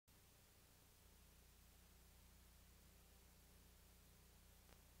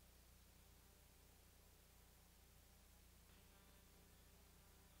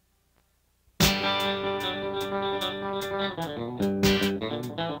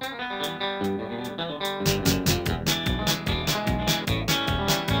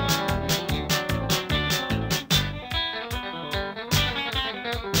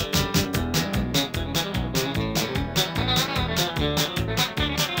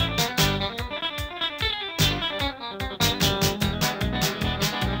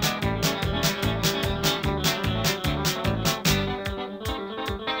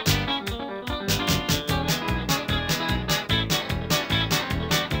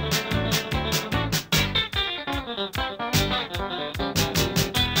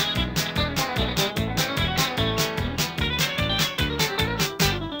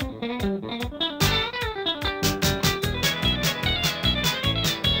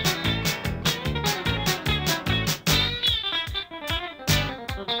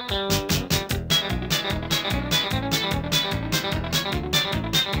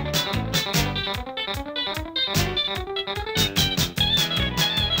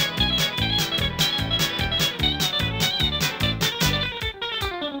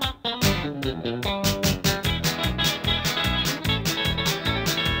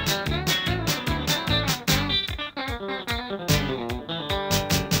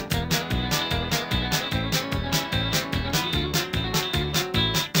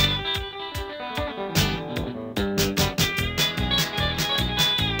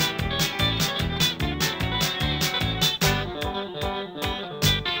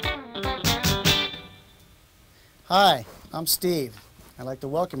Hi, I'm Steve. I'd like to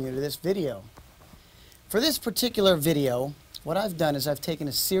welcome you to this video. For this particular video, what I've done is I've taken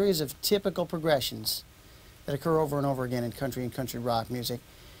a series of typical progressions that occur over and over again in country and country rock music,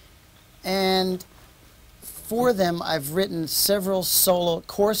 and for them I've written several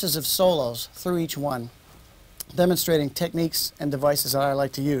courses of solos through each one, demonstrating techniques and devices that I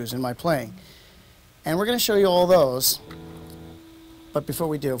like to use in my playing. And we're going to show you all those, but before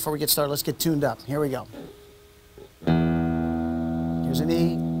we get started, let's get tuned up. Here we go. Here's an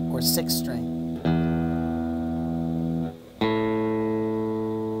E or 6th string.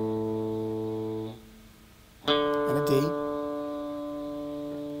 And a D.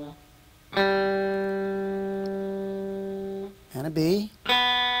 And a B.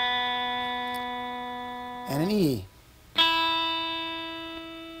 And an E.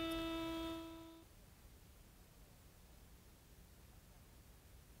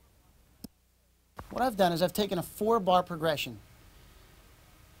 What I've done is I've taken a 4-bar progression.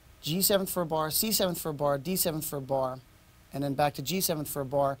 G7th for a bar, C7th for a bar, D7th for a bar, and then back to G7th for a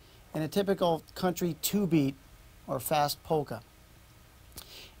bar in a typical country 2-beat or fast polka.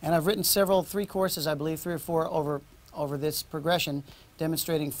 And I've written 3 courses, I believe 3 or 4 over this progression,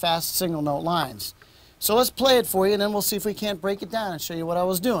 demonstrating fast single note lines. So let's play it for you, and then we'll see if we can't break it down and show you what I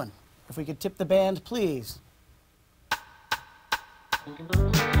was doing. If we could tip the band, please.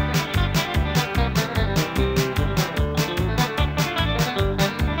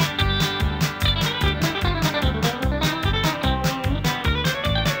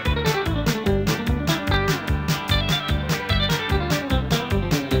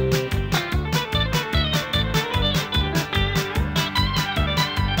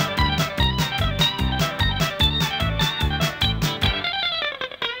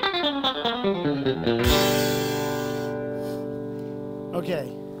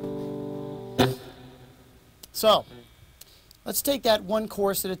 Okay, so let's take that one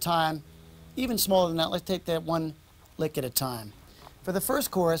course at a time, even smaller than that. Let's take that one lick at a time. For the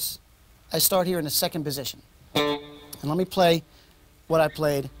first course, I start here in the 2nd position. And let me play what I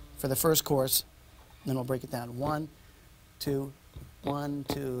played for the first course, and then we'll break it down. 1, 2, 1,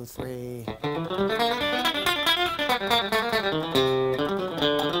 2, 3.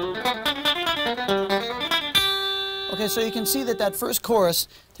 Okay, so you can see that that first chorus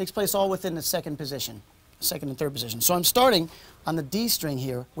takes place all within the 2nd position, 2nd and 3rd position. So I'm starting on the D string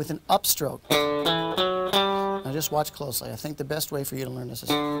here with an upstroke. Now just watch closely. I think the best way for you to learn this is...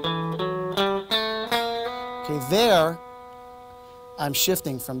 Okay, there I'm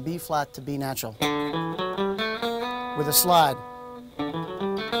shifting from B flat to B natural with a slide.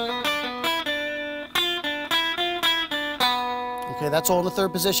 Okay, that's all in the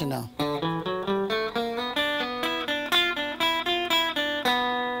 3rd position now.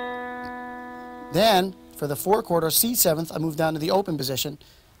 Then, for the 4-chord or C7th, I move down to the open position,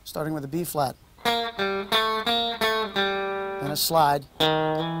 starting with a B flat. Then a slide,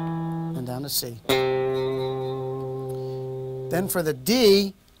 and down to C. Then for the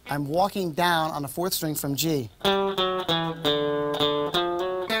D, I'm walking down on the 4th string from G.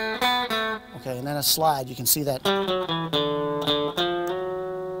 Okay, and then a slide, you can see that.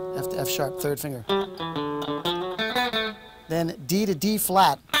 F to F sharp, 3rd finger. Then D to D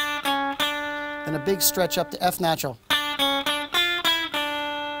flat. Then a big stretch up to F natural.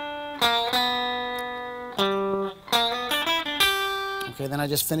 Okay, then I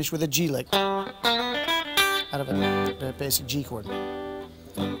just finish with a G lick out of a basic G chord.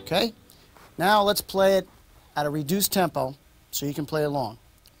 Okay, now let's play it at a reduced tempo so you can play along.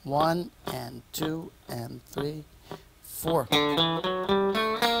 1 and 2 and 3, 4.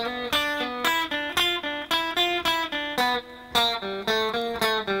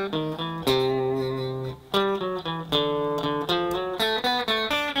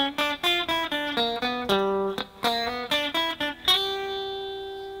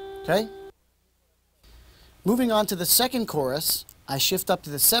 Okay? Moving on to the 2nd chorus, I shift up to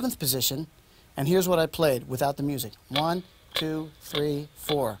the 7th position, and here's what I played without the music. 1, 2, 3,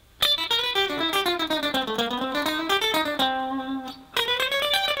 4.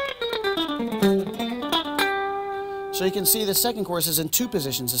 So you can see the 2nd chorus is in 2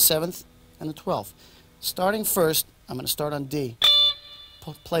 positions, the 7th and the 12th. Starting first, I'm going to start on D,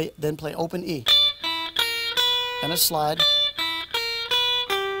 then play open E, then a slide.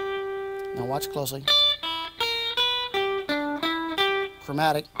 Now watch closely.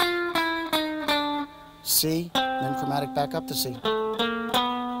 Chromatic, C, then chromatic back up to C.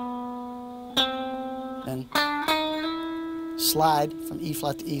 Then slide from E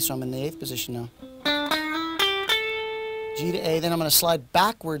flat to E, so I'm in the 8th position now. G to A, then I'm going to slide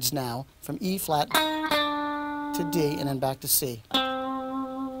backwards now from E flat to to D and then back to C.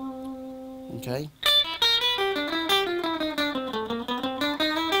 Okay?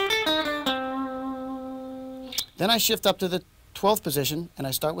 Then I shift up to the 12th position and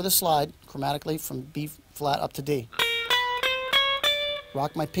I start with a slide chromatically from B flat up to D.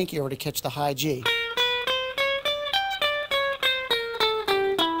 Rock my pinky over to catch the high G.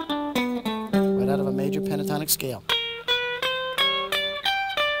 Right out of a major pentatonic scale.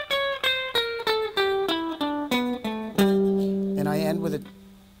 And I end with a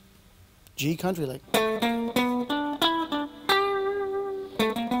G country lick.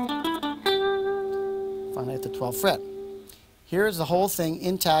 Finally at the 12th fret. Here is the whole thing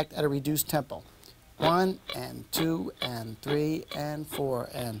intact at a reduced tempo. 1 and 2 and 3 and 4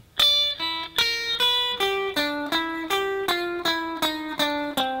 and.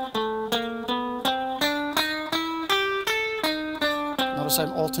 Notice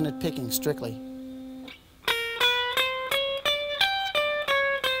I'm alternate picking strictly.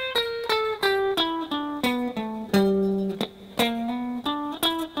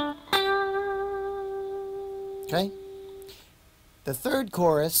 Okay? The third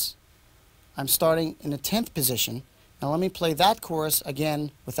chorus, I'm starting in the 10th position. Now let me play that chorus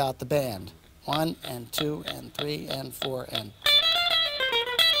again without the band. 1 and 2 and 3 and 4 and.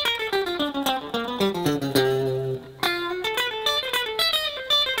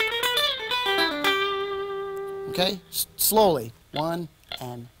 Okay? Slowly. 1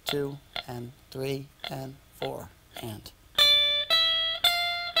 and 2 and 3 and 4 and.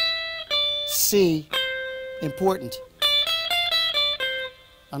 C, important.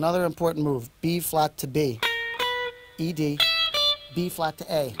 Another important move, B flat to B, E D, B flat to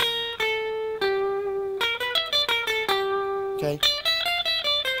A. Okay?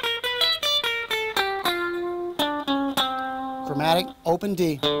 Chromatic, open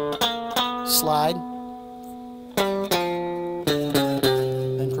D, slide,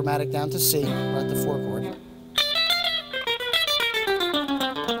 then chromatic down to C, we're at the 4 chord.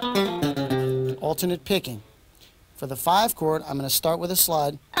 Alternate picking. For the 5 chord, I'm going to start with a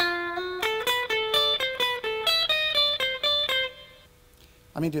slide.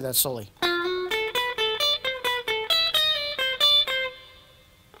 Let me do that slowly.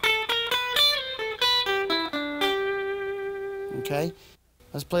 Okay?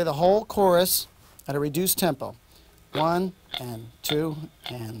 Let's play the whole chorus at a reduced tempo. 1 and 2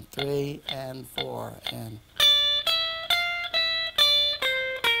 and 3 and 4 and.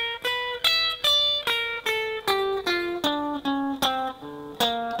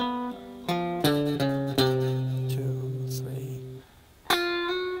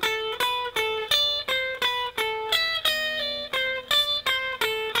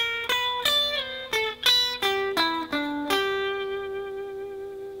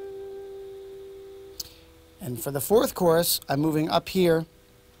 And for the 4th chorus, I'm moving up here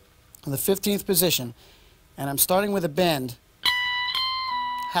in the 15th position, and I'm starting with a bend,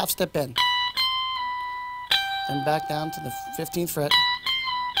 half step bend, then back down to the 15th fret,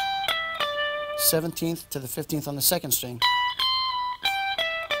 17th to the 15th on the 2nd string,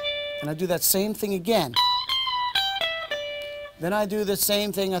 and I do that same thing again. Then I do the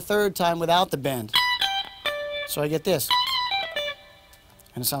same thing a 3rd time without the bend, so I get this,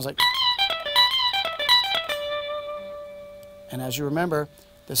 and it sounds like. And as you remember,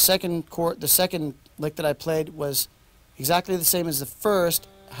 the second lick that I played was exactly the same as the first.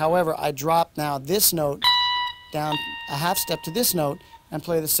 However, I dropped now this note down a half step to this note and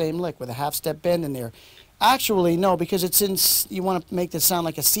play the same lick with a half step bend in there. Actually, no, because it's in, you want to make this sound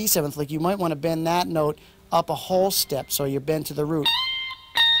like a C7th lick, you might want to bend that note up a whole step so you bend to the root.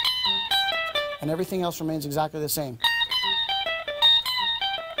 And everything else remains exactly the same.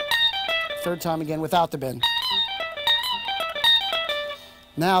 3rd time again without the bend.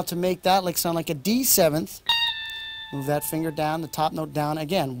 Now, to make that lick sound like a D7th, move that finger down, the top note down,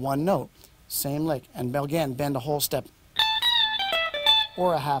 again, 1 note. Same lick. And again, bend a whole step.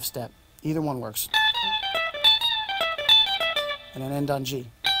 Or a half step. Either one works. And then end on G.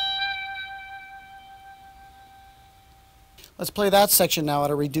 Let's play that section now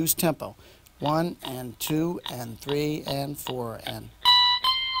at a reduced tempo. 1 and 2 and 3 and 4 and.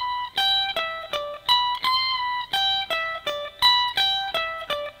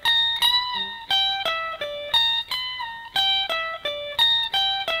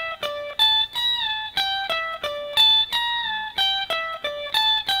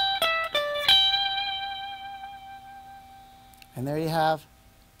 And there you have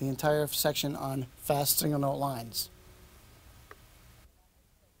the entire section on fast single note lines.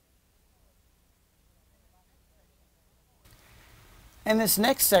 In this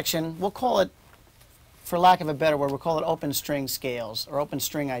next section, we'll call it for lack of a better word, we'll call it open string scales or open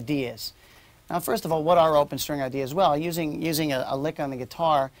string ideas. Now, first of all, what are open string ideas? Well, using a lick on the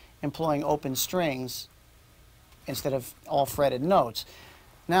guitar, employing open strings instead of all fretted notes.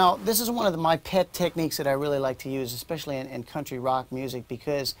 Now, this is one of my pet techniques that I really like to use, especially in country rock music,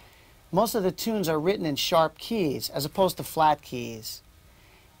 because most of the tunes are written in sharp keys as opposed to flat keys.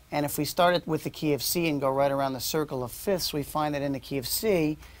 And if we start it with the key of C and go right around the circle of fifths, we find that in the key of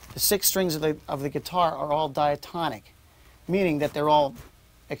C, the 6 strings of the guitar are all diatonic, meaning that they're all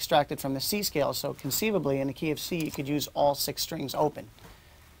extracted from the C scale. So conceivably, in the key of C, you could use all 6 strings open.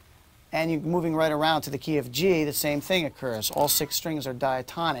 And you're moving right around to the key of G, the same thing occurs. All 6 strings are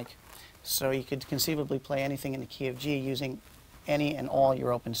diatonic, so you could conceivably play anything in the key of G using any and all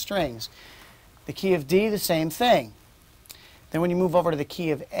your open strings. The key of D, the same thing. Then when you move over to the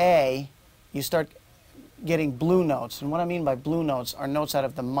key of A, you start getting blue notes. And what I mean by blue notes are notes out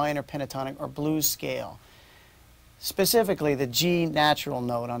of the minor pentatonic or blues scale. Specifically, the G natural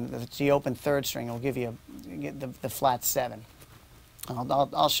note on the G open 3rd string will give you the flat 7.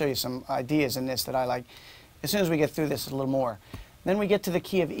 I'll show you some ideas in this that I like as soon as we get through this a little more. Then we get to the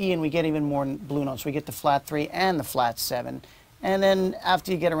key of E and we get even more blue notes. We get the flat 3 and the flat 7. And then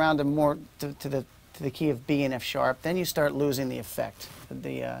after you get around to more to the key of B and F sharp, then you start losing the effect.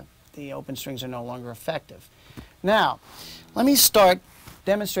 The open strings are no longer effective. Now, let me start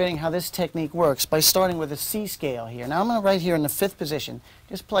demonstrating how this technique works by starting with a C scale here. Now I'm going to right here in the 5th position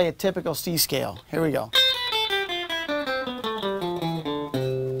just play a typical C scale. Here we go.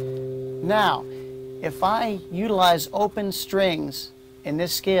 Now, if I utilize open strings in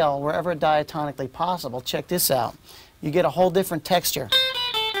this scale wherever diatonically possible, check this out. You get a whole different texture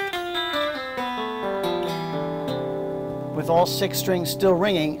with all 6 strings still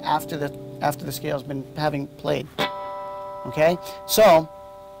ringing after the scale's been having played. Okay? So,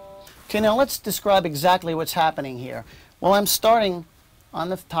 now let's describe exactly what's happening here. Well, I'm starting on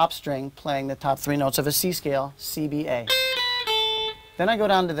the top string playing the top 3 notes of a C scale, C, B, A. Then I go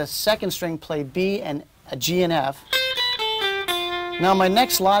down to the 2nd string, play B and a G and F. Now my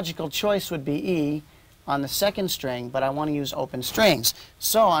next logical choice would be E on the 2nd string, but I want to use open strings.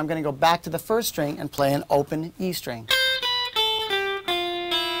 So I'm going to go back to the 1st string and play an open E string,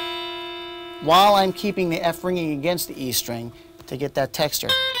 while I'm keeping the F ringing against the E string to get that texture.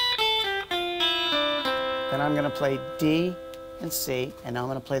 Then I'm going to play D and C, and now I'm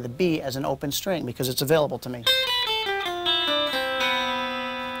going to play the B as an open string because it's available to me.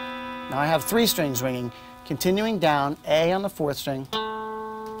 Now I have 3 strings ringing, continuing down, A on the 4th string,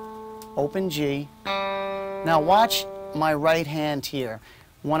 open G. Now watch my right hand here.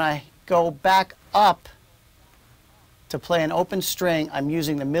 When I go back up to play an open string, I'm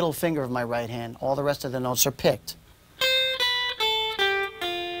using the middle finger of my right hand. All the rest of the notes are picked.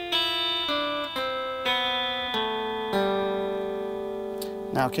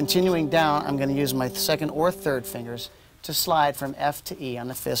 Now continuing down, I'm going to use my 2nd or 3rd fingers to slide from F to E on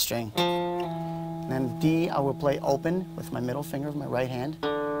the 5th string. And then D, I will play open with my middle finger of my right hand.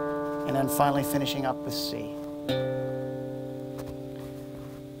 And then finally finishing up with C.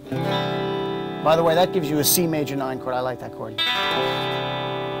 By the way, that gives you a C major 9 chord. I like that chord.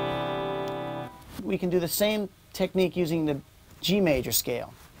 We can do the same technique using the G major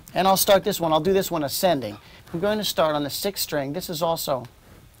scale. And I'll start this one. I'll do this one ascending. I'm going to start on the 6th string. This is also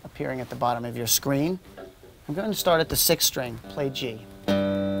appearing at the bottom of your screen. I'm going to start at the 6th string, play G.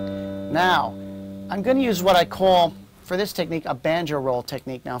 Now, I'm going to use what I call, for this technique, a banjo roll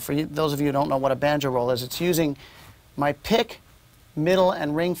technique. Now, for those of you who don't know what a banjo roll is, it's using my pick, middle,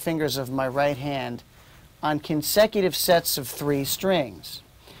 and ring fingers of my right hand on consecutive sets of 3 strings.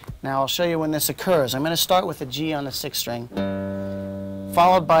 Now, I'll show you when this occurs. I'm going to start with a G on the 6th string,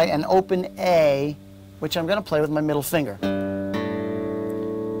 followed by an open A, which I'm going to play with my middle finger.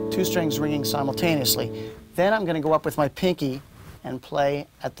 2 strings ringing simultaneously. Then I'm going to go up with my pinky and play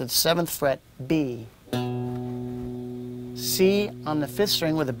at the 7th fret B. C on the 5th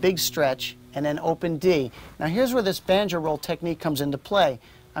string with a big stretch, and then open D. Now here's where this banjo roll technique comes into play.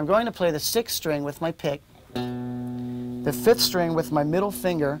 I'm going to play the 6th string with my pick, the 5th string with my middle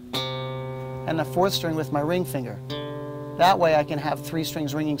finger, and the 4th string with my ring finger. That way I can have 3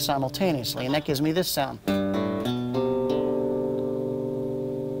 strings ringing simultaneously, and that gives me this sound.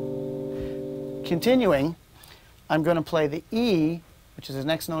 Continuing, I'm going to play the E, which is the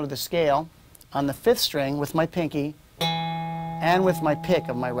next note of the scale, on the 5th string with my pinky and with my pick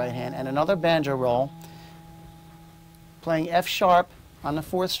of my right hand, and another banjo roll, playing F sharp on the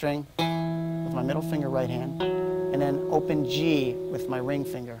 4th string with my middle finger right hand, and then open G with my ring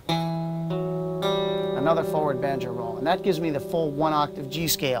finger. Another forward banjo roll, and that gives me the full 1 octave G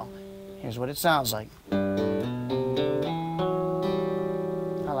scale. Here's what it sounds like. I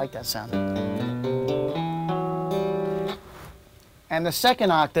like that sound. And the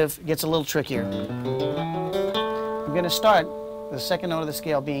second octave gets a little trickier. I'm going to start the second note of the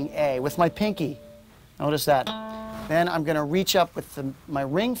scale being A with my pinky. Notice that. Then I'm going to reach up with my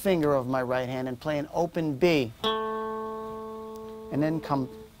ring finger of my right hand and play an open B. And then come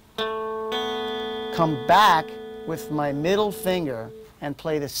back with my middle finger and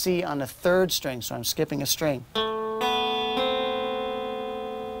play the C on the third string, so I'm skipping a string.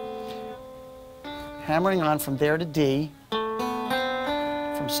 Hammering on from there to D,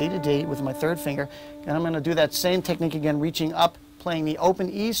 from C to D with my third finger. And I'm going to do that same technique again, reaching up, playing the open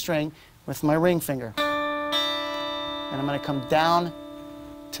E string with my ring finger. And I'm going to come down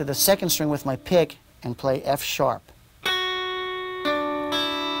to the second string with my pick and play F sharp.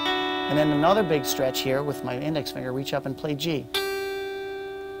 And then another big stretch here with my index finger, reach up and play G.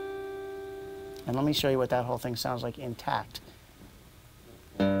 And let me show you what that whole thing sounds like intact.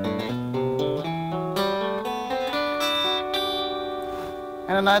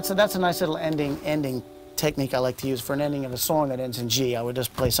 And that's a nice little ending technique I like to use for an ending of a song that ends in G. I would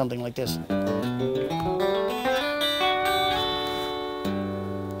just play something like this.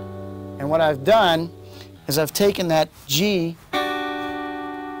 And what I've done is I've taken that G,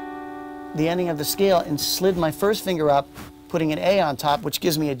 the ending of the scale, and slid my first finger up, putting an A on top, which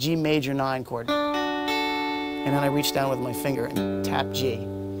gives me a G major 9 chord. And then I reach down with my finger and tap G.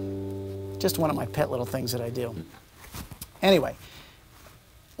 Just one of my pet little things that I do. Anyway,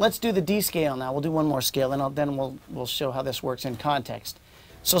 let's do the D scale now. We'll do one more scale, and then we'll show how this works in context.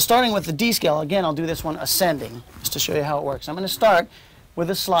 So starting with the D scale, again, I'll do this one ascending, just to show you how it works. I'm going to start with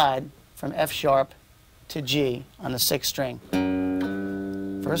a slide from F sharp to G on the 6th string.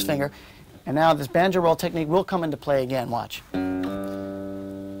 First finger. And now this banjo roll technique will come into play again. Watch.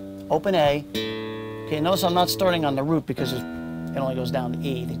 Open A. Okay, notice I'm not starting on the root because it only goes down to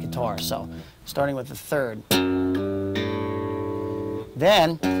E, the guitar. So starting with the third.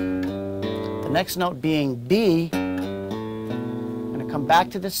 Then the next note being B. I'm going to come back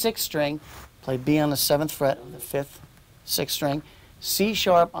to the 6th string, play B on the 7th fret of the 5th, 6th string, C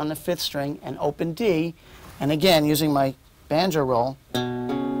sharp on the 5th string, and open D. And again, using my banjo roll,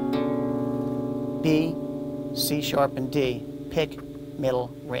 B, C sharp, and D. Pick,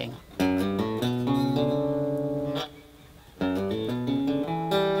 middle, ring.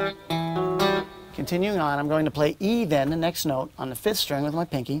 Continuing on, I'm going to play E then, the next note, on the 5th string with my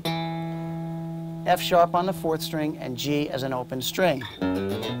pinky, F sharp on the 4th string, and G as an open string.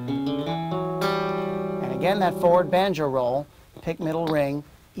 And again, that forward banjo roll, pick, middle, ring,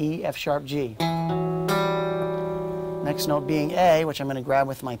 E, F sharp, G. Next note being A, which I'm going to grab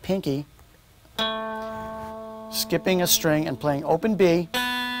with my pinky, skipping a string and playing open B,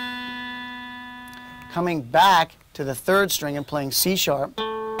 coming back to the 3rd string and playing C sharp,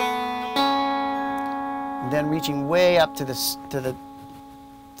 and then reaching way up to the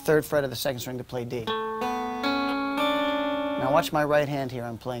 3rd fret of the 2nd string to play D. Now watch my right hand here.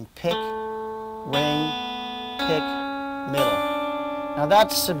 I'm playing pick, ring, pick, middle. Now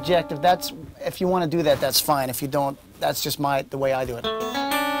that's subjective. If you want to do that, that's fine. If you don't, that's just the way I do it.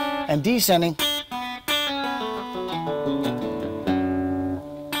 And descending.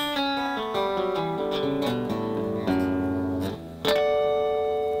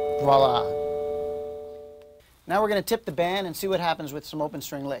 Voila. Now we're going to tip the band and see what happens with some open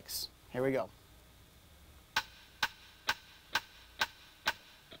string licks. Here we go.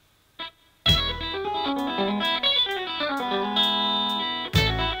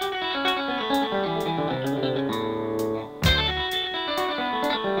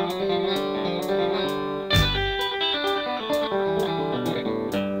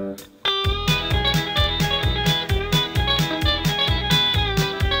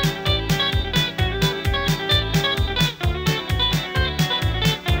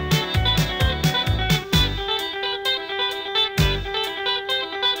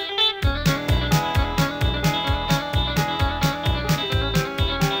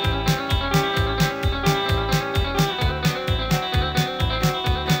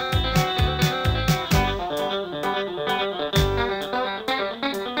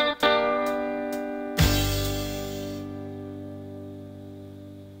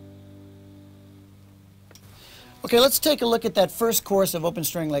 Okay, let's take a look at that first course of open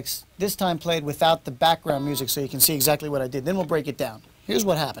string licks, this time played without the background music so you can see exactly what I did. Then we'll break it down. Here's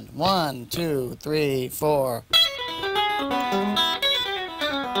what happened. 1, 2, 3, 4.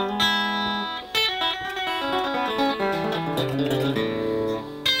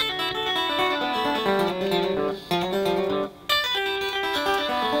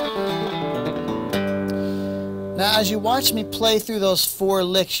 Now, as you watch me play through those 4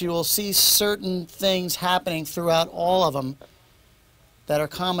 licks, you will see certain things happening throughout all of them that are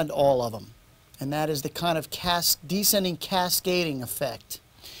common to all of them. And that is the kind of descending cascading effect.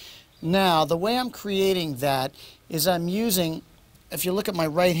 Now, the way I'm creating that is I'm using, if you look at my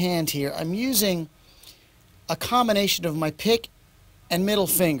right hand here, I'm using a combination of my pick and middle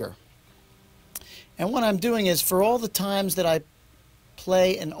finger. And what I'm doing is, for all the times that I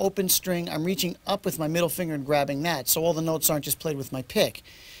play an open string, I'm reaching up with my middle finger and grabbing that, so all the notes aren't just played with my pick.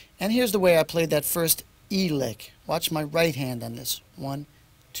 And here's the way I played that first E lick. Watch my right hand on this. 1,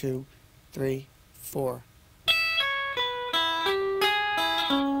 2, 3, 4.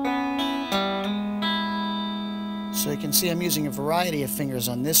 So you can see I'm using a variety of fingers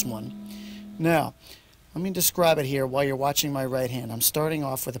on this one. Now, let me describe it here while you're watching my right hand. I'm starting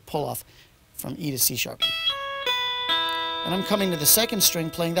off with a pull-off from E to C sharp. And I'm coming to the second string,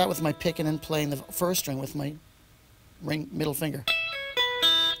 playing that with my pick, and then playing the first string with my middle finger.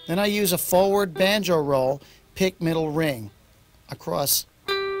 Then I use a forward banjo roll, pick, middle, ring, across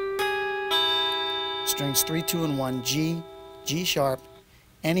strings 3, 2, and 1, G, G sharp,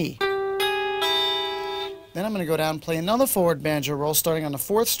 and E. Then I'm going to go down and play another forward banjo roll, starting on the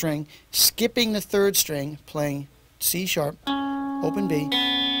 4th string, skipping the 3rd string, playing C sharp, open B,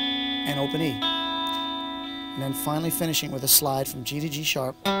 and open E. And then finally finishing with a slide from G to G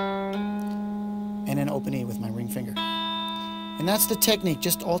sharp, and then open E with my ring finger. And that's the technique,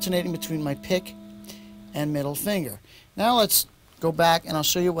 just alternating between my pick and middle finger. Now let's go back and I'll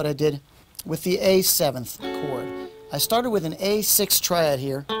show you what I did with the A7th chord. I started with an A6 triad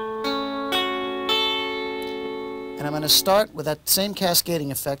here, and I'm going to start with that same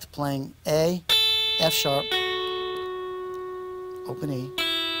cascading effect, playing A, F sharp, open E,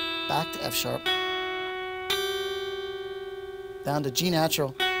 back to F sharp, down to G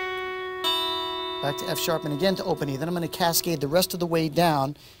natural, back to F sharp, and again to open E. Then I'm going to cascade the rest of the way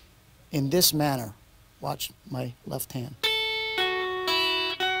down in this manner. Watch my left hand.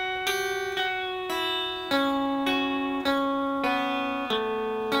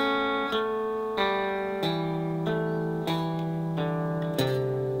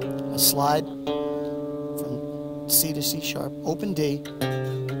 A slide from C to C sharp, open D,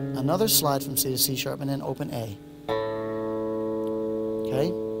 another slide from C to C sharp, and then open A. Okay,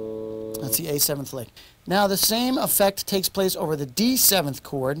 that's the A7th lick. Now the same effect takes place over the D7th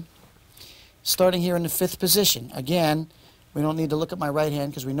chord, starting here in the 5th position. Again, we don't need to look at my right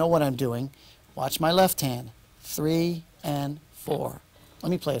hand because we know what I'm doing. Watch my left hand. 3 and 4. Let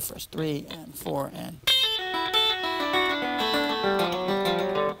me play it first. 3 and 4 and.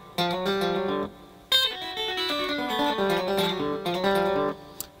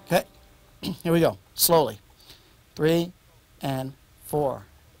 Okay, here we go. Slowly. 3 and 4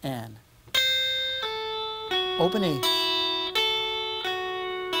 and open E.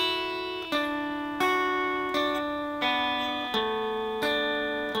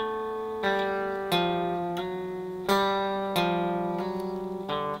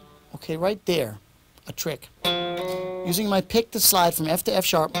 Okay, right there, a trick. Using my pick to slide from F to F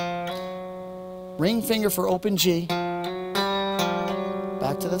sharp, ring finger for open G, back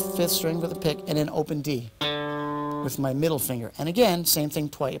to the 5th string with a pick, and then open D with my middle finger. And again, same thing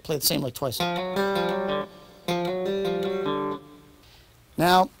twice. I play the same like twice.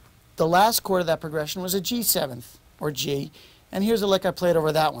 Now, the last chord of that progression was a G7th, or G, and here's the lick I played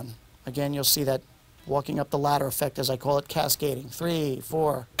over that one. Again, you'll see that walking up the ladder effect, as I call it, cascading. 3,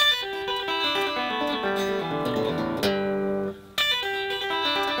 4.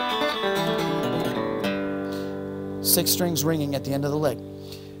 Six strings ringing at the end of the lick.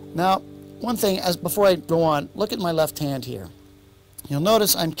 Now, one thing, before I go on, look at my left hand here. You'll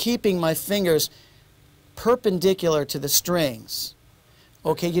notice I'm keeping my fingers perpendicular to the strings.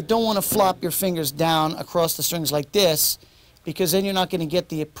 Okay, you don't want to flop your fingers down across the strings like this, because then you're not going to get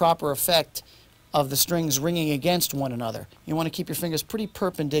the proper effect of the strings ringing against one another. You want to keep your fingers pretty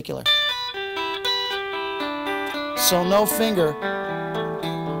perpendicular. So no finger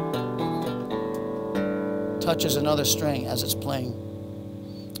touches another string as it's playing.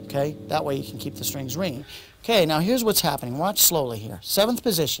 Okay, that way you can keep the strings ringing. Okay, now here's what's happening. Watch slowly here. 7th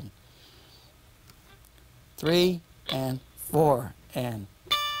position. 3 and 4 and.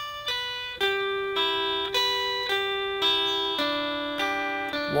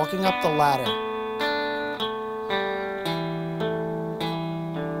 Walking up the ladder.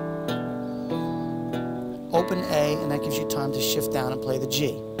 Open A, and that gives you time to shift down and play the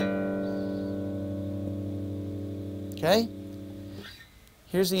G. Okay?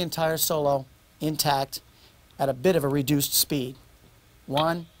 Here's the entire solo intact at a bit of a reduced speed.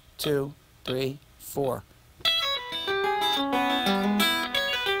 1, 2, 3, 4.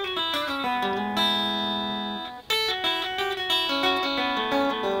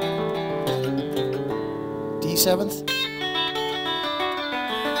 7th,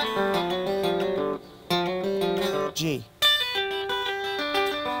 G.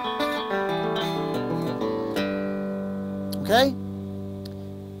 Okay?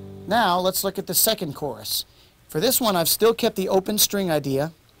 Now let's look at the second chorus. For this one, I've still kept the open string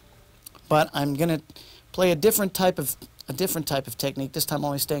idea, but I'm going to play a different type of technique, this time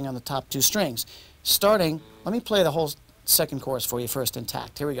only staying on the top 2 strings. Starting, let me play the whole second chorus for you first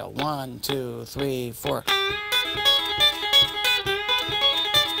intact. Here we go. 1, 2, 3, 4.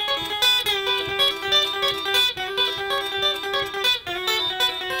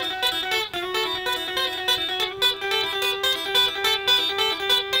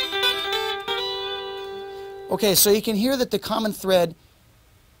 Okay, so you can hear that the common thread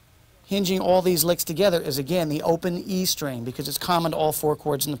hinging all these licks together is, again, the open E string, because it's common to all 4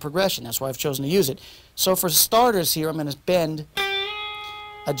 chords in the progression. That's why I've chosen to use it. So for starters here, I'm going to bend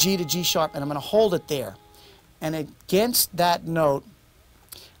a G to G sharp, and I'm going to hold it there. And against that note,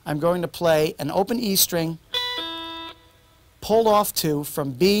 I'm going to play an open E string pulled off 2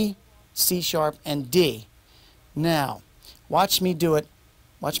 from B, C sharp, and D. Now, watch me do it.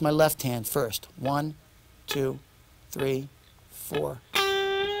 Watch my left hand first. 1, 2, 3, 4.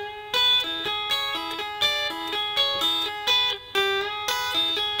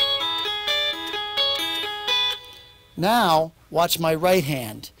 Now, watch my right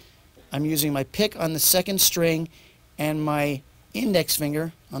hand. I'm using my pick on the second string and my index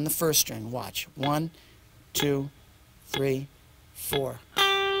finger on the first string. Watch. 1, 2, 3, 4.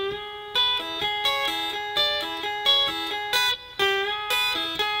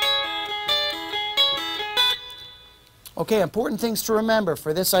 Okay, important things to remember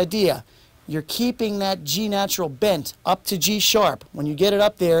for this idea. You're keeping that G natural bent up to G sharp. When you get it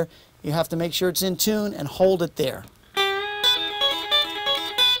up there, you have to make sure it's in tune and hold it there.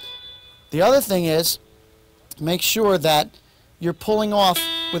 The other thing is, make sure that you're pulling off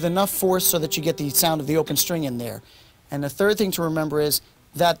with enough force so that you get the sound of the open string in there. And the third thing to remember is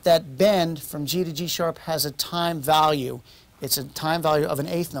that that bend from G to G sharp has a time value. It's a time value of an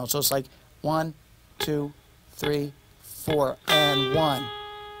eighth note. So it's like 1, 2, 3, 4, and 1.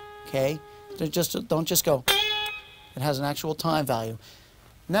 Okay? Don't just go. It has an actual time value.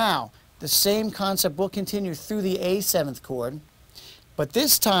 Now, the same concept will continue through the A7th chord, but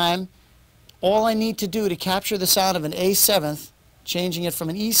this time, all I need to do to capture the sound of an A7th, changing it from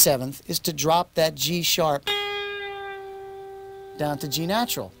an E7th, is to drop that G sharp down to G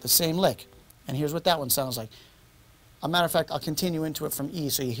natural, the same lick. And here's what that one sounds like. As a matter of fact, I'll continue into it from E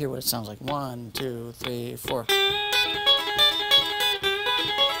so you hear what it sounds like. 1, 2, 3, 4.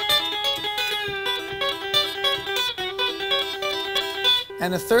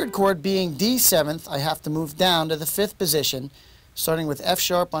 And the third chord being D7th, I have to move down to the 5th position, starting with F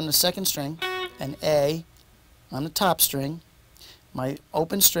sharp on the second string and A on the top string. My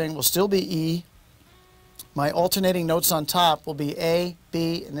open string will still be E. My alternating notes on top will be A,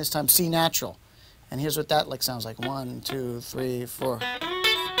 B, and this time C natural. And here's what that lick sounds like. 1, 2, 3, 4.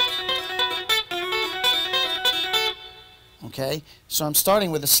 Okay, so I'm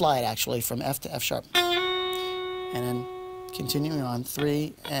starting with a slide actually from F to F sharp. And then continuing on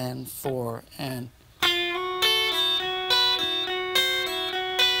 3 and 4 and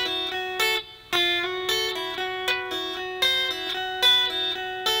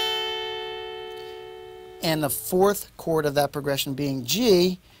the 4th chord of that progression being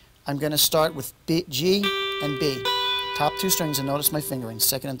G, I'm going to start with B, G and B. Top 2 strings, and notice my fingering,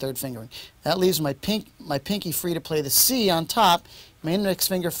 2nd and 3rd fingering. That leaves my pinky free to play the C on top, my index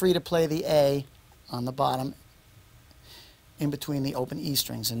finger free to play the A on the bottom, in between the open E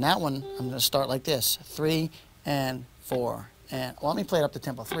strings. And that one, I'm going to start like this. 3 and 4 and, well, let me play it up the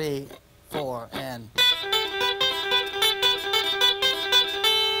tempo. 3, 4, and.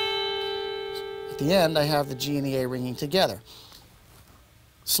 At the end, I have the G and the A ringing together.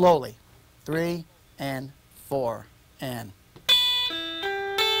 Slowly. 3 and 4 and.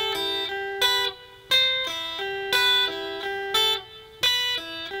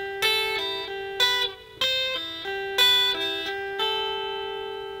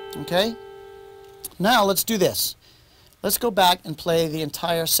 Okay? Now let's do this. Let's go back and play the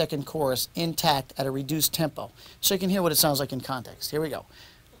entire second chorus intact at a reduced tempo so you can hear what it sounds like in context. Here we go.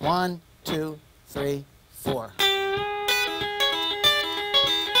 1, 2, 3, 4.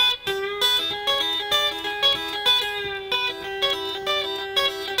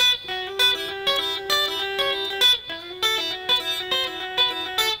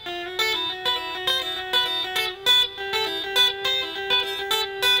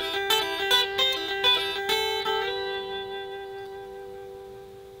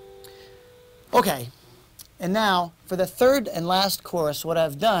 Okay, And now, for the third and last chorus, what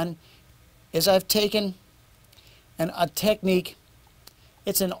I've done is I've taken a technique.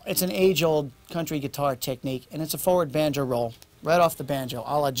 It's an age-old country guitar technique, and it's a forward banjo roll, right off the banjo,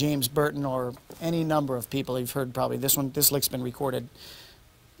 a la James Burton or any number of people you've heard probably. This lick's been recorded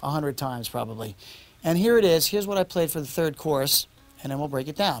 100 times probably. And here it is. Here's what I played for the third chorus, and then we'll break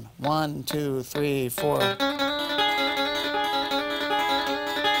it down. 1, 2, 3, 4.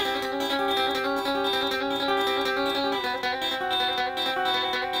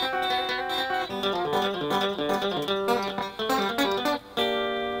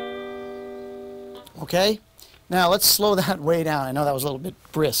 Okay? Now let's slow that way down. I know that was a little bit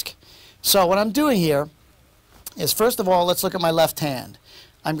brisk. So what I'm doing here is, first of all, let's look at my left hand.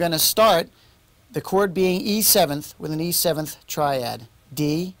 I'm going to start the chord being E7th with an E7th triad.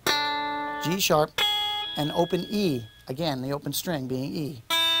 D, G sharp, and open E. Again, the open string being E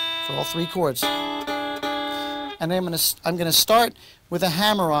for all three chords. And then I'm going to start with a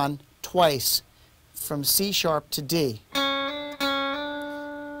hammer-on twice from C sharp to D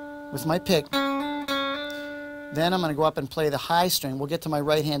with my pick. Then I'm going to go up and play the high string. We'll get to my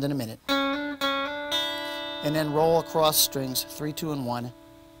right hand in a minute. And then roll across strings 3, 2, and 1.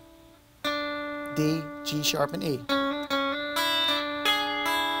 D, G sharp, and E.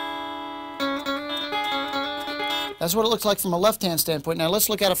 That's what it looks like from a left-hand standpoint. Now let's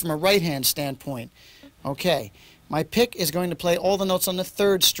look at it from a right-hand standpoint. Okay, my pick is going to play all the notes on the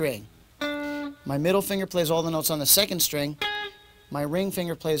third string. My middle finger plays all the notes on the second string. My ring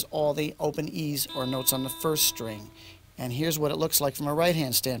finger plays all the open E's or notes on the first string. And here's what it looks like from a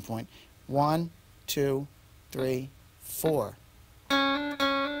right-hand standpoint. 1, 2, 3, 4.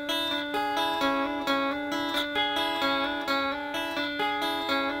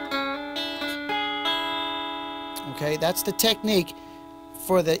 Okay, that's the technique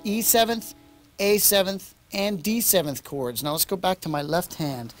for the E7th, A7th, and D7th chords. Now let's go back to my left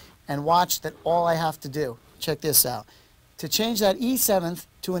hand and watch that all I have to do. Check this out. To change that E7th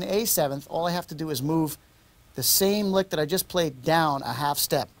to an A7th, all I have to do is move the same lick that I just played down a half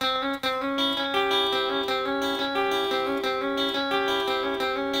step.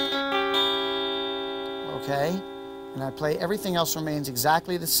 Okay? And I play everything else remains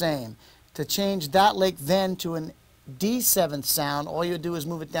exactly the same. To change that lick then to an D7th sound, all you do is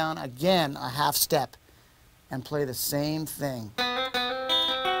move it down again a half step and play the same thing.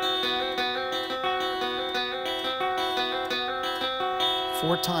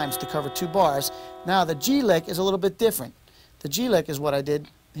 Four times to cover 2 bars. Now the G lick is a little bit different. The G lick is what I did.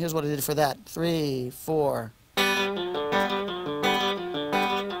 Here's what I did for that. 3, 4.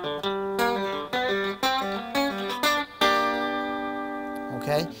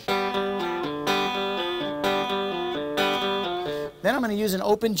 Okay? Then I'm going to use an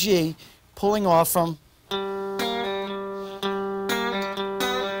open G, pulling off from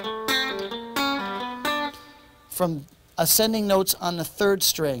ascending notes on the third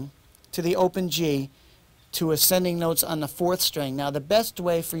string to the open G to ascending notes on the fourth string. Now the best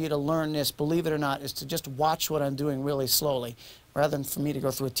way for you to learn this, believe it or not, is to just watch what I'm doing really slowly rather than for me to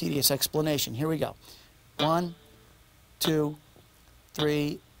go through a tedious explanation. Here we go. 1, 2,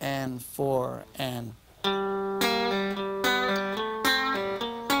 3, and 4, and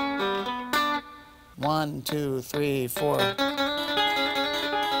 1, 2, 3, 4.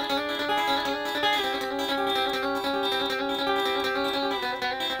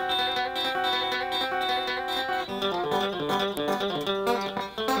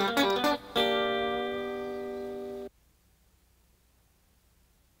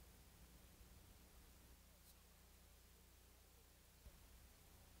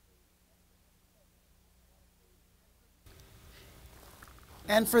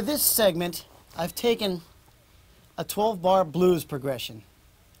 And for this segment, I've taken a 12-bar blues progression,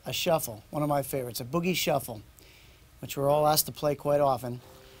 a shuffle, one of my favorites, a boogie shuffle, which we're all asked to play quite often.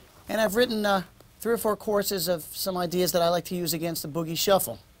 And I've written 3 or 4 courses of some ideas that I like to use against the boogie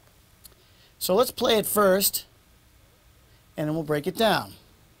shuffle. So let's play it first, and then we'll break it down.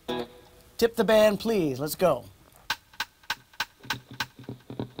 Tip the band, please. Let's go.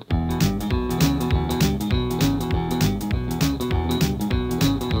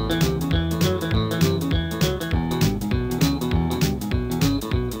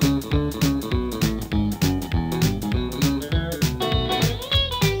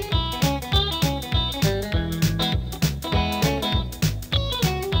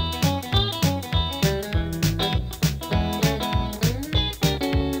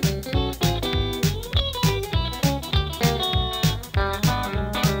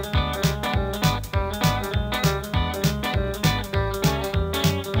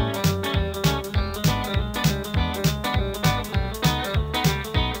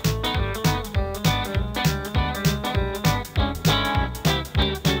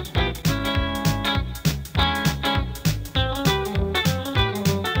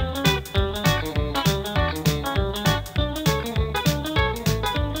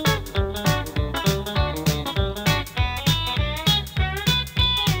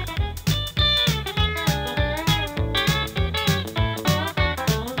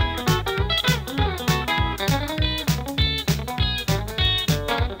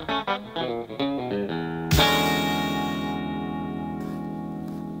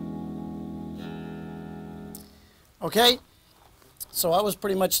 Okay? So I was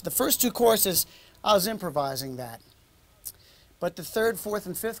pretty much, the first two courses, I was improvising that. But the third, fourth,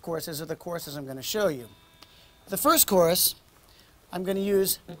 and fifth courses are the courses I'm going to show you. The first chorus, I'm going to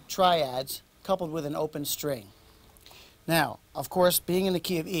use triads coupled with an open string. Now, of course, being in the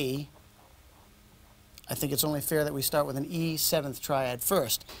key of E, I think it's only fair that we start with an E seventh triad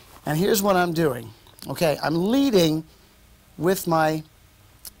first. And here's what I'm doing. Okay, I'm leading with my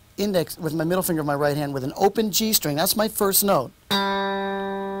index, with my middle finger of my right hand with an open G string. That's my first note.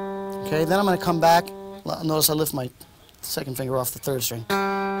 Okay, then I'm going to come back. Notice I lift my second finger off the third string.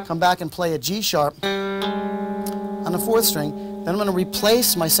 Come back and play a G sharp on the fourth string. Then I'm going to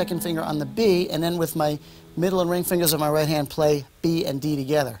replace my second finger on the B, and then with my middle and ring fingers of my right hand play B and D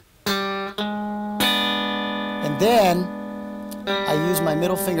together. And then I use my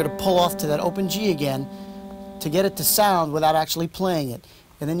middle finger to pull off to that open G again to get it to sound without actually playing it.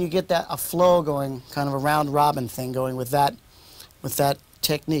 And then you get that a flow going, kind of a round robin thing going with that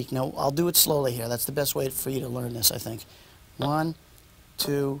technique. Now, I'll do it slowly here. That's the best way for you to learn this, I think. 1,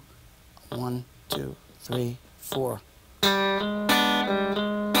 2, 1, 2, 3, 4.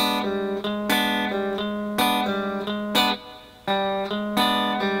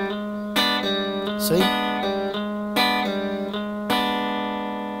 See?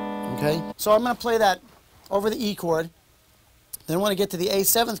 Okay? So I'm going to play that over the E chord. Then when I get to the A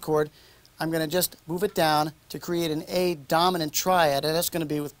seventh chord, I'm going to just move it down to create an A dominant triad, and that's going to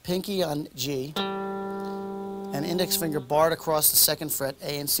be with pinky on G and index finger barred across the second fret,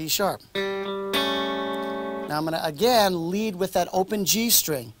 A and C sharp. Now I'm going to again lead with that open G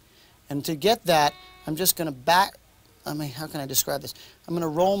string, and to get that, I'm just going to how can I describe this? I'm going to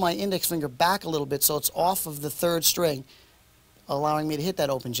roll my index finger back a little bit so it's off of the third string, allowing me to hit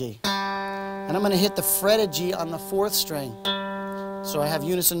that open G. And I'm going to hit the fretted G on the fourth string, so I have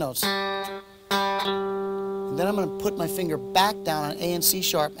unison notes. And then I'm going to put my finger back down on A and C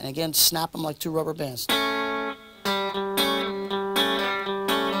sharp, and again snap them like two rubber bands. And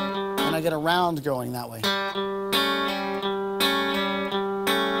I get a round going that way.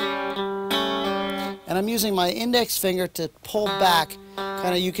 And I'm using my index finger to pull back,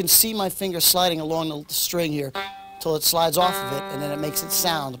 kind of, you can see my finger sliding along the string here until it slides off of it, and then it makes it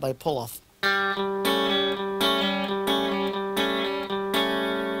sound by pull-off.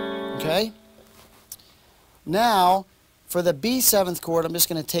 Okay? Now, for the B seventh chord, I'm just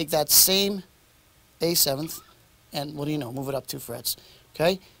going to take that same A seventh, and what do you know, move it up 2 frets.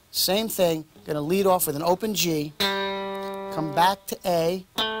 Okay? Same thing, going to lead off with an open G, come back to A.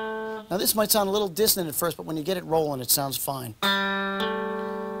 Now this might sound a little dissonant at first, but when you get it rolling, it sounds fine.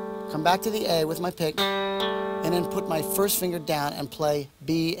 Come back to the A with my pick, and then put my first finger down and play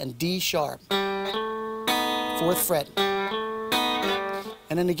B and D sharp, 4th fret.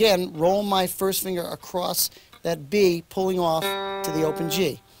 And then again, roll my first finger across that B, pulling off to the open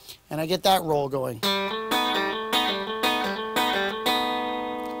G. And I get that roll going.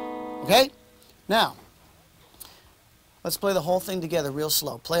 Okay? Now, let's play the whole thing together real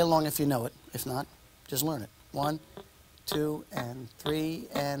slow. Play along if you know it. If not, just learn it. 1, 2, and 3,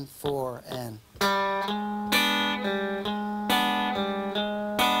 and 4, and...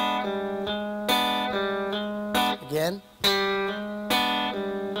 Again.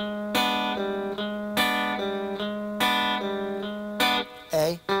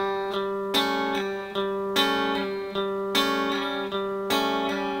 A.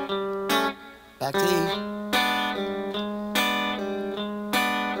 Back to E.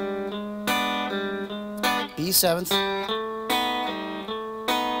 B seventh.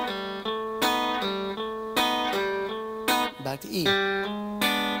 Back to E.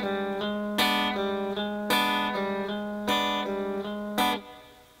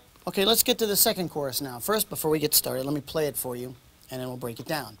 Okay, let's get to the second chorus now. First, before we get started, let me play it for you, and then we'll break it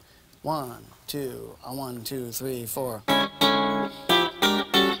down. 1, 2, 1, 2, 3, 4.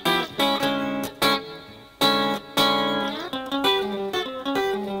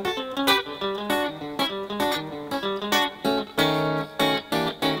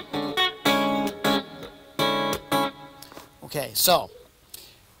 Okay, so,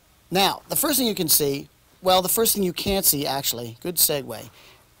 now, the first thing you can see, well, the first thing you can't see, actually, good segue.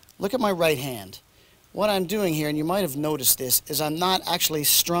 Look at my right hand. What I'm doing here, and you might have noticed this, is I'm not actually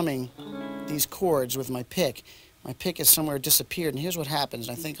strumming these chords with my pick. My pick has somewhere disappeared, and here's what happens,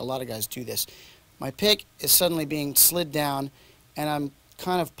 and I think a lot of guys do this. My pick is suddenly being slid down, and I'm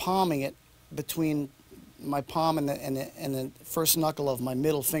kind of palming it between my palm and the first knuckle of my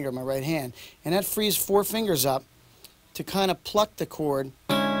middle finger, my right hand. And that frees 4 fingers up to kind of pluck the chord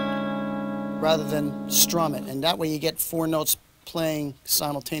rather than strum it. And that way you get 4 notes playing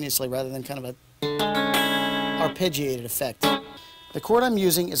simultaneously rather than kind of a arpeggiated effect. The chord I'm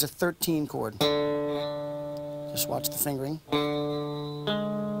using is a 13 chord. Just watch the fingering.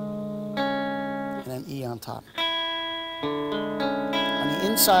 And then E on top. On the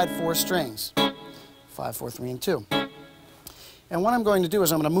inside 4 strings. 5, 4, 3, and 2. And what I'm going to do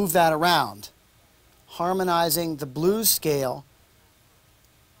is I'm going to move that around, harmonizing the blues scale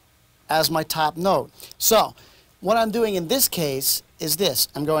as my top note. So, what I'm doing in this case is this.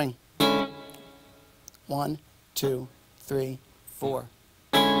 I'm going 1, 2, 3, 4.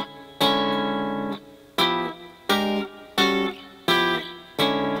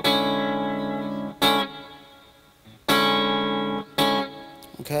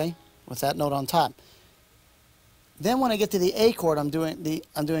 Okay, with that note on top. Then when I get to the A chord, I'm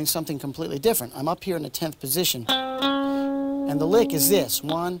doing something completely different. I'm up here in the 10th position, and the lick is this: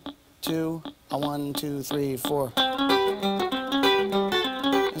 1, 2, 1, 2, 3, 4.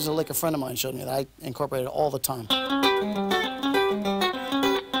 This is a lick a friend of mine showed me that I incorporated all the time.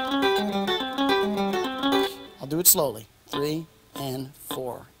 I'll do it slowly. 3 and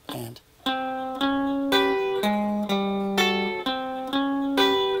 4 and.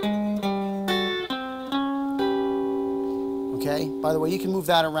 Okay? By the way, you can move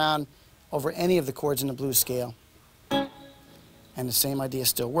that around over any of the chords in the blues scale, and the same idea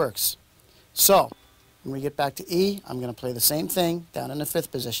still works. So, when we get back to E, I'm going to play the same thing down in the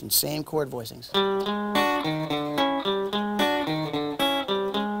 5th position, same chord voicings.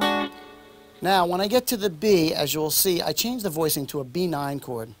 Now, when I get to the B, as you'll see, I changed the voicing to a B9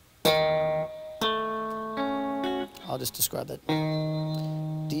 chord. I'll just describe that.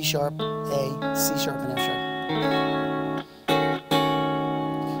 D sharp, A, C sharp, and F sharp.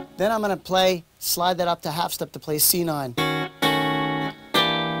 Then I'm going to slide that up to half step to play C9.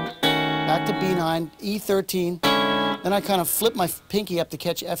 Back to B9, E13. Then I kind of flip my pinky up to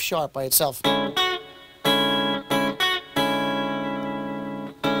catch F sharp by itself.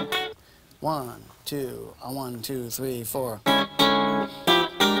 1, 2, 1, 2, 3, 4.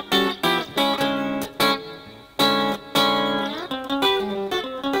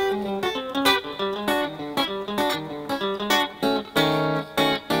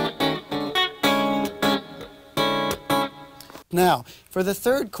 Now, for the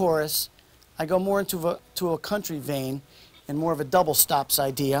 3rd chorus, I go more into a country vein and more of a double stops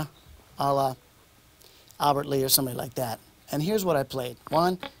idea, a la Albert Lee or somebody like that. And here's what I played.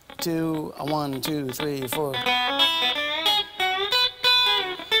 1, 2, 1, 2, 3, 4.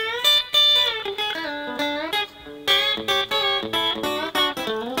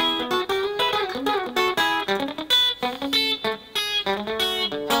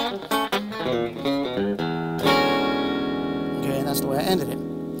 That's the way I ended it.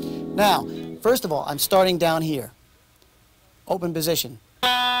 Now, first of all, I'm starting down here. Open position.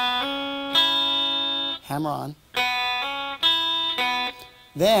 Hammer on.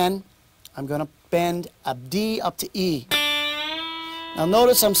 Then, I'm going to bend a D up to E. Now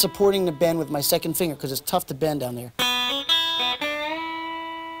notice I'm supporting the bend with my 2nd finger because it's tough to bend down there.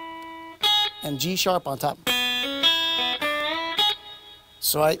 And G sharp on top.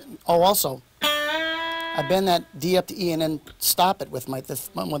 So also, I bend that D up to E and then stop it with my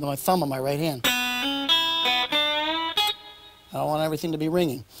thumb on my right hand. I don't want everything to be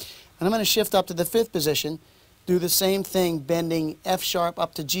ringing. And I'm going to shift up to the 5th position, do the same thing, bending F sharp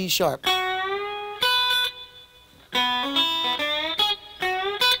up to G sharp.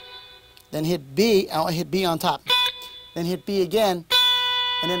 Then hit B, I'll hit B on top. Then hit B again,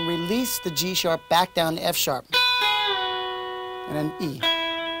 and then release the G sharp back down to F sharp. And then E.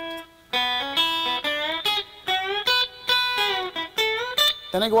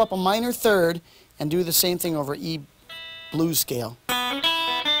 Then I go up a minor 3rd and do the same thing over E blues scale.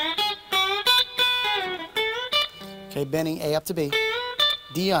 Okay, bending A up to B,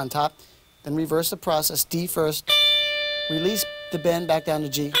 D on top, then reverse the process, D first, release the bend back down to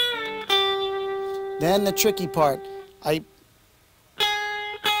G. Then the tricky part, I'm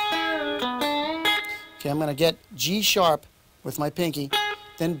going to get G sharp with my pinky,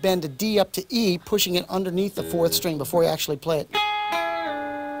 then bend a D up to E, pushing it underneath the 4th string before I actually play it.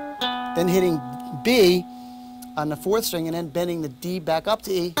 Then hitting B on the 4th string and then bending the D back up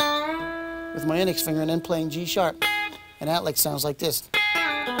to E with my index finger and then playing G sharp. And that lick sounds like this.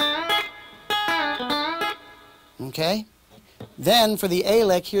 Okay? Then for the A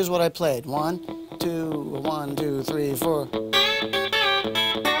lick, here's what I played. 1, 2, 1, 2, 3, 4.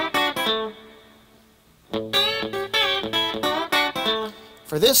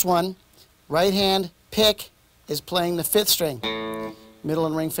 For this one, right hand pick is playing the 5th string. Middle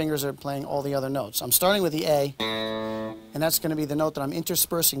and ring fingers are playing all the other notes. I'm starting with the A, and that's going to be the note that I'm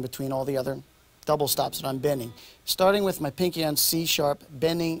interspersing between all the other double stops that I'm bending. Starting with my pinky on C sharp,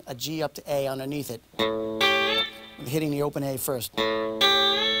 bending a G up to A underneath it. Hitting the open A first.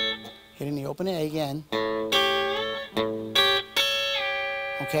 Hitting the open A again.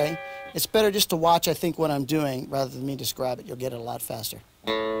 Okay? It's better just to watch, I think, what I'm doing rather than me describe it. You'll get it a lot faster.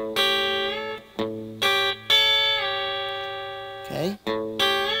 Okay?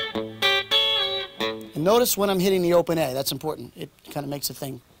 And notice when I'm hitting the open A. That's important. It kind of makes the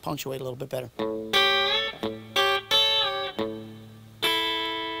thing punctuate a little bit better.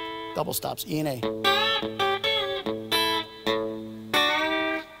 Double stops, E and A.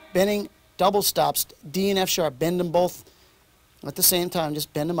 Bending double stops, D and F sharp. Bend them both at the same time.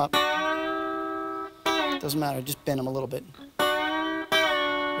 Just bend them up. Doesn't matter, just bend them a little bit.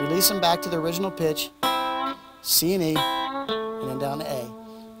 Release them back to the original pitch, C and E, and then down to A.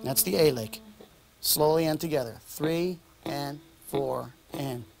 And that's the A lick. Slowly and together. 3 and 4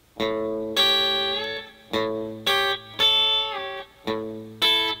 and.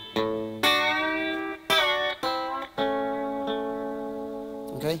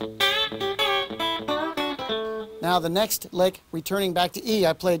 Okay? Now the next lick, returning back to E,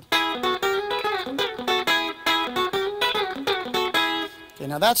 I played. Okay,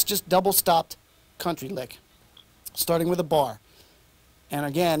 now that's just double stopped country lick, starting with a bar. And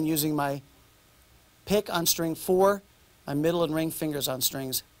again, using my pick on string 4, my middle and ring fingers on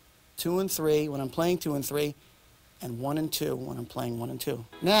strings 2 and 3 when I'm playing 2 and 3, and 1 and 2 when I'm playing 1 and 2.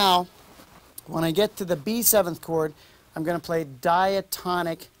 Now, when I get to the B7th chord, I'm going to play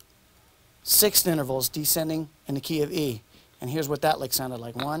diatonic sixth intervals descending in the key of E. And here's what that lick sounded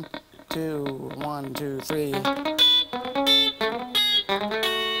like. 1, 2, 1, 2, 3.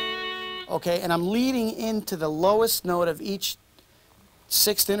 Okay, and I'm leading into the lowest note of each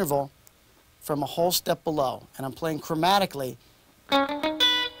sixth interval from a whole step below. And I'm playing chromatically.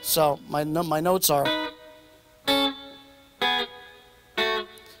 So my notes are.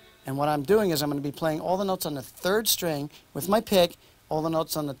 And what I'm doing is I'm going to be playing all the notes on the 3rd string with my pick, all the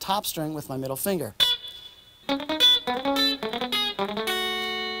notes on the top string with my middle finger.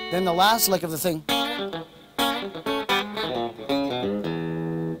 Then the last lick of the thing.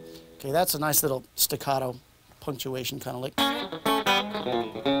 Okay, that's a nice little staccato punctuation kind of lick.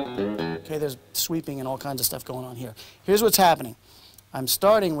 Okay, there's sweeping and all kinds of stuff going on here. Here's what's happening. I'm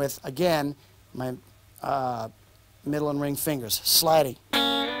starting with, again, my middle and ring fingers, sliding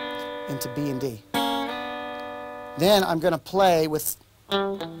into B and D. Then I'm going to play with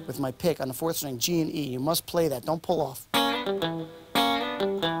my pick on the 4th string, G and E. You must play that. Don't pull off.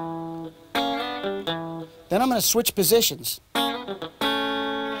 Then I'm going to switch positions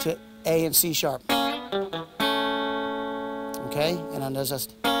to A and C sharp. Okay? And then there's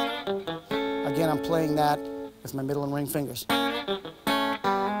just, again, I'm playing that with my middle and ring fingers. Okay,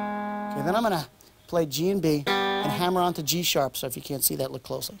 then I'm going to play G and B and hammer onto G sharp, so if you can't see that, look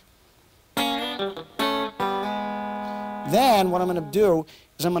closely. Then what I'm going to do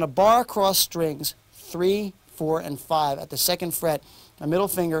is I'm going to bar across strings 3, 4, and 5 at the 2nd fret, my middle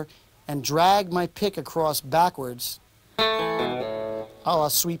finger, and drag my pick across backwards, a la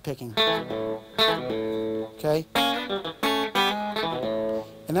sweep picking. Okay?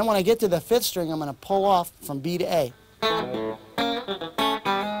 And then when I get to the 5th string, I'm going to pull off from B to A.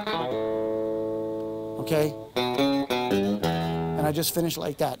 Okay? And I just finish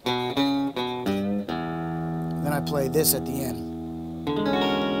like that. Then I play this at the end,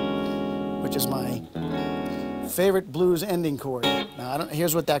 which is my favorite blues ending chord. Now,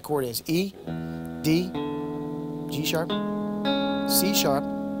 here's what that chord is. E, D, G sharp, C sharp,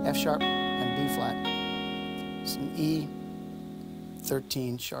 F sharp, and B flat. It's an E,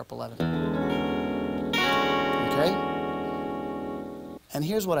 13, sharp 11. Okay? And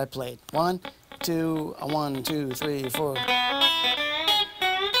here's what I played. 1, 2, 1, 2, 3, 4.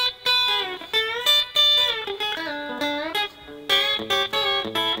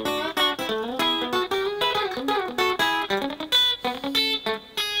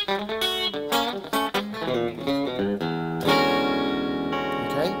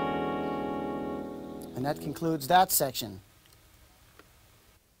 And that concludes that section.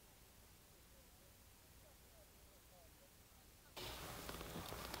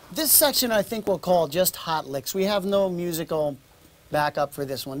 This section I think we'll call just hot licks. We have no musical backup for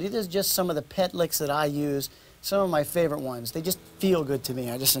this one. These are just some of the pet licks that I use, some of my favorite ones. They just feel good to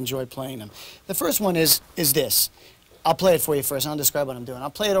me. I just enjoy playing them. The first one is this. I'll play it for you first. I'll describe what I'm doing. I'll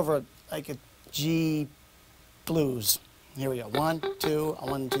play it over like a G blues. Here we go. 1, 2,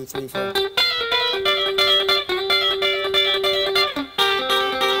 1, 2, 3, 4.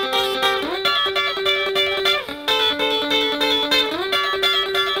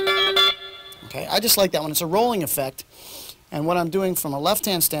 Okay? just like that one. It's a rolling effect. And what I'm doing from a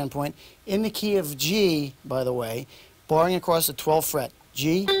left-hand standpoint, in the key of G, by the way, barring across the 12th fret,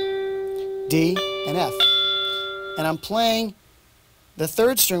 G, D, and F. And I'm playing the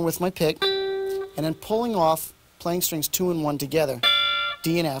 3rd string with my pick, and then pulling off, playing strings 2 and 1 together,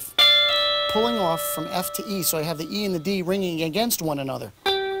 D and F, pulling off from F to E, so I have the E and the D ringing against one another.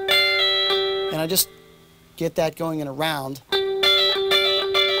 And I just get that going in a round.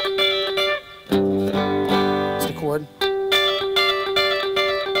 It's the chord.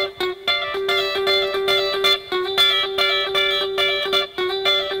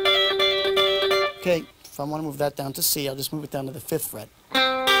 Okay, if I want to move that down to C, I'll just move it down to the 5th fret.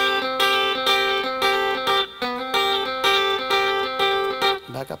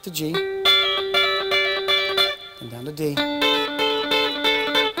 Back up to G, and down to D.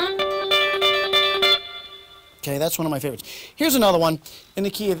 Okay, that's one of my favorites. Here's another one in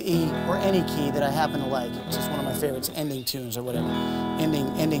the key of E, or any key that I happen to like. It's just one of my favorites, ending tunes or whatever.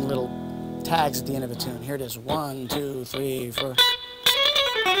 Ending little tags at the end of a tune. Here it is, 1, 2, 3, 4.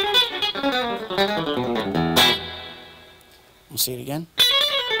 We'll see it again.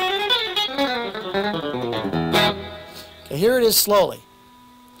 Okay, here it is slowly.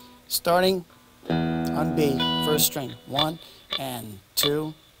 Starting on B, 1st string. 1 and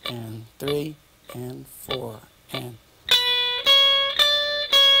 2 and 3 and 4 and.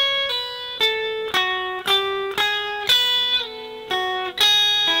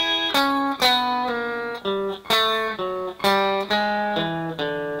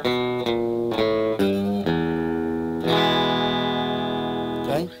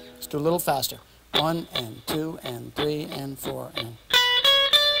 Okay, let's do a little faster. 1 and 2 and 3 and 4 and.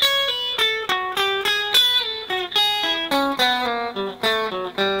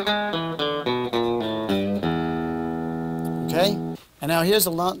 Okay, and now here's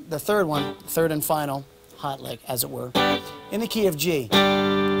the 3rd one, 3rd and final hot lick, as it were, in the key of G,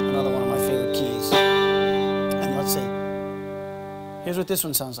 another one of my favorite keys. And let's see, here's what this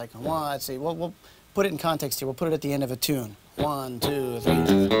one sounds like. Let's see, we'll put it in context here. We'll put it at the end of a tune. 1, 2, 3.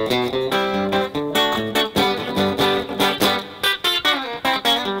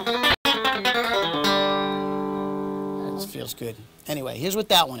 That feels good. Anyway, here's what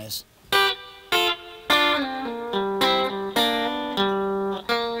that one is.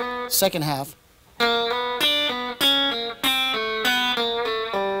 Second half.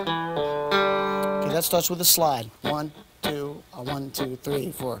 Okay, that starts with a slide. 1, 2, 1, 2,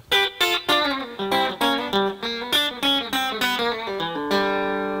 3, 4.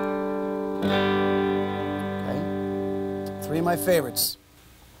 Okay, 3 of my favorites.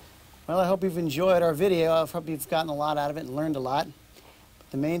 Well, I hope you've enjoyed our video. I hope you've gotten a lot out of it and learned a lot.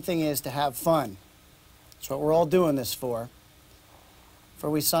 But the main thing is to have fun. That's what we're all doing this for. Before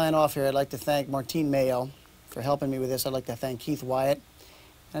we sign off here, I'd like to thank Martine Mayo for helping me with this. I'd like to thank Keith Wyatt.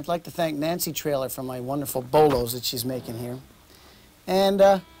 And I'd like to thank Nancy Trailer for my wonderful bolos that she's making here. And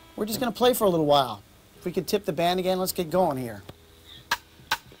we're just going to play for a little while. If we could tip the band again, let's get going here.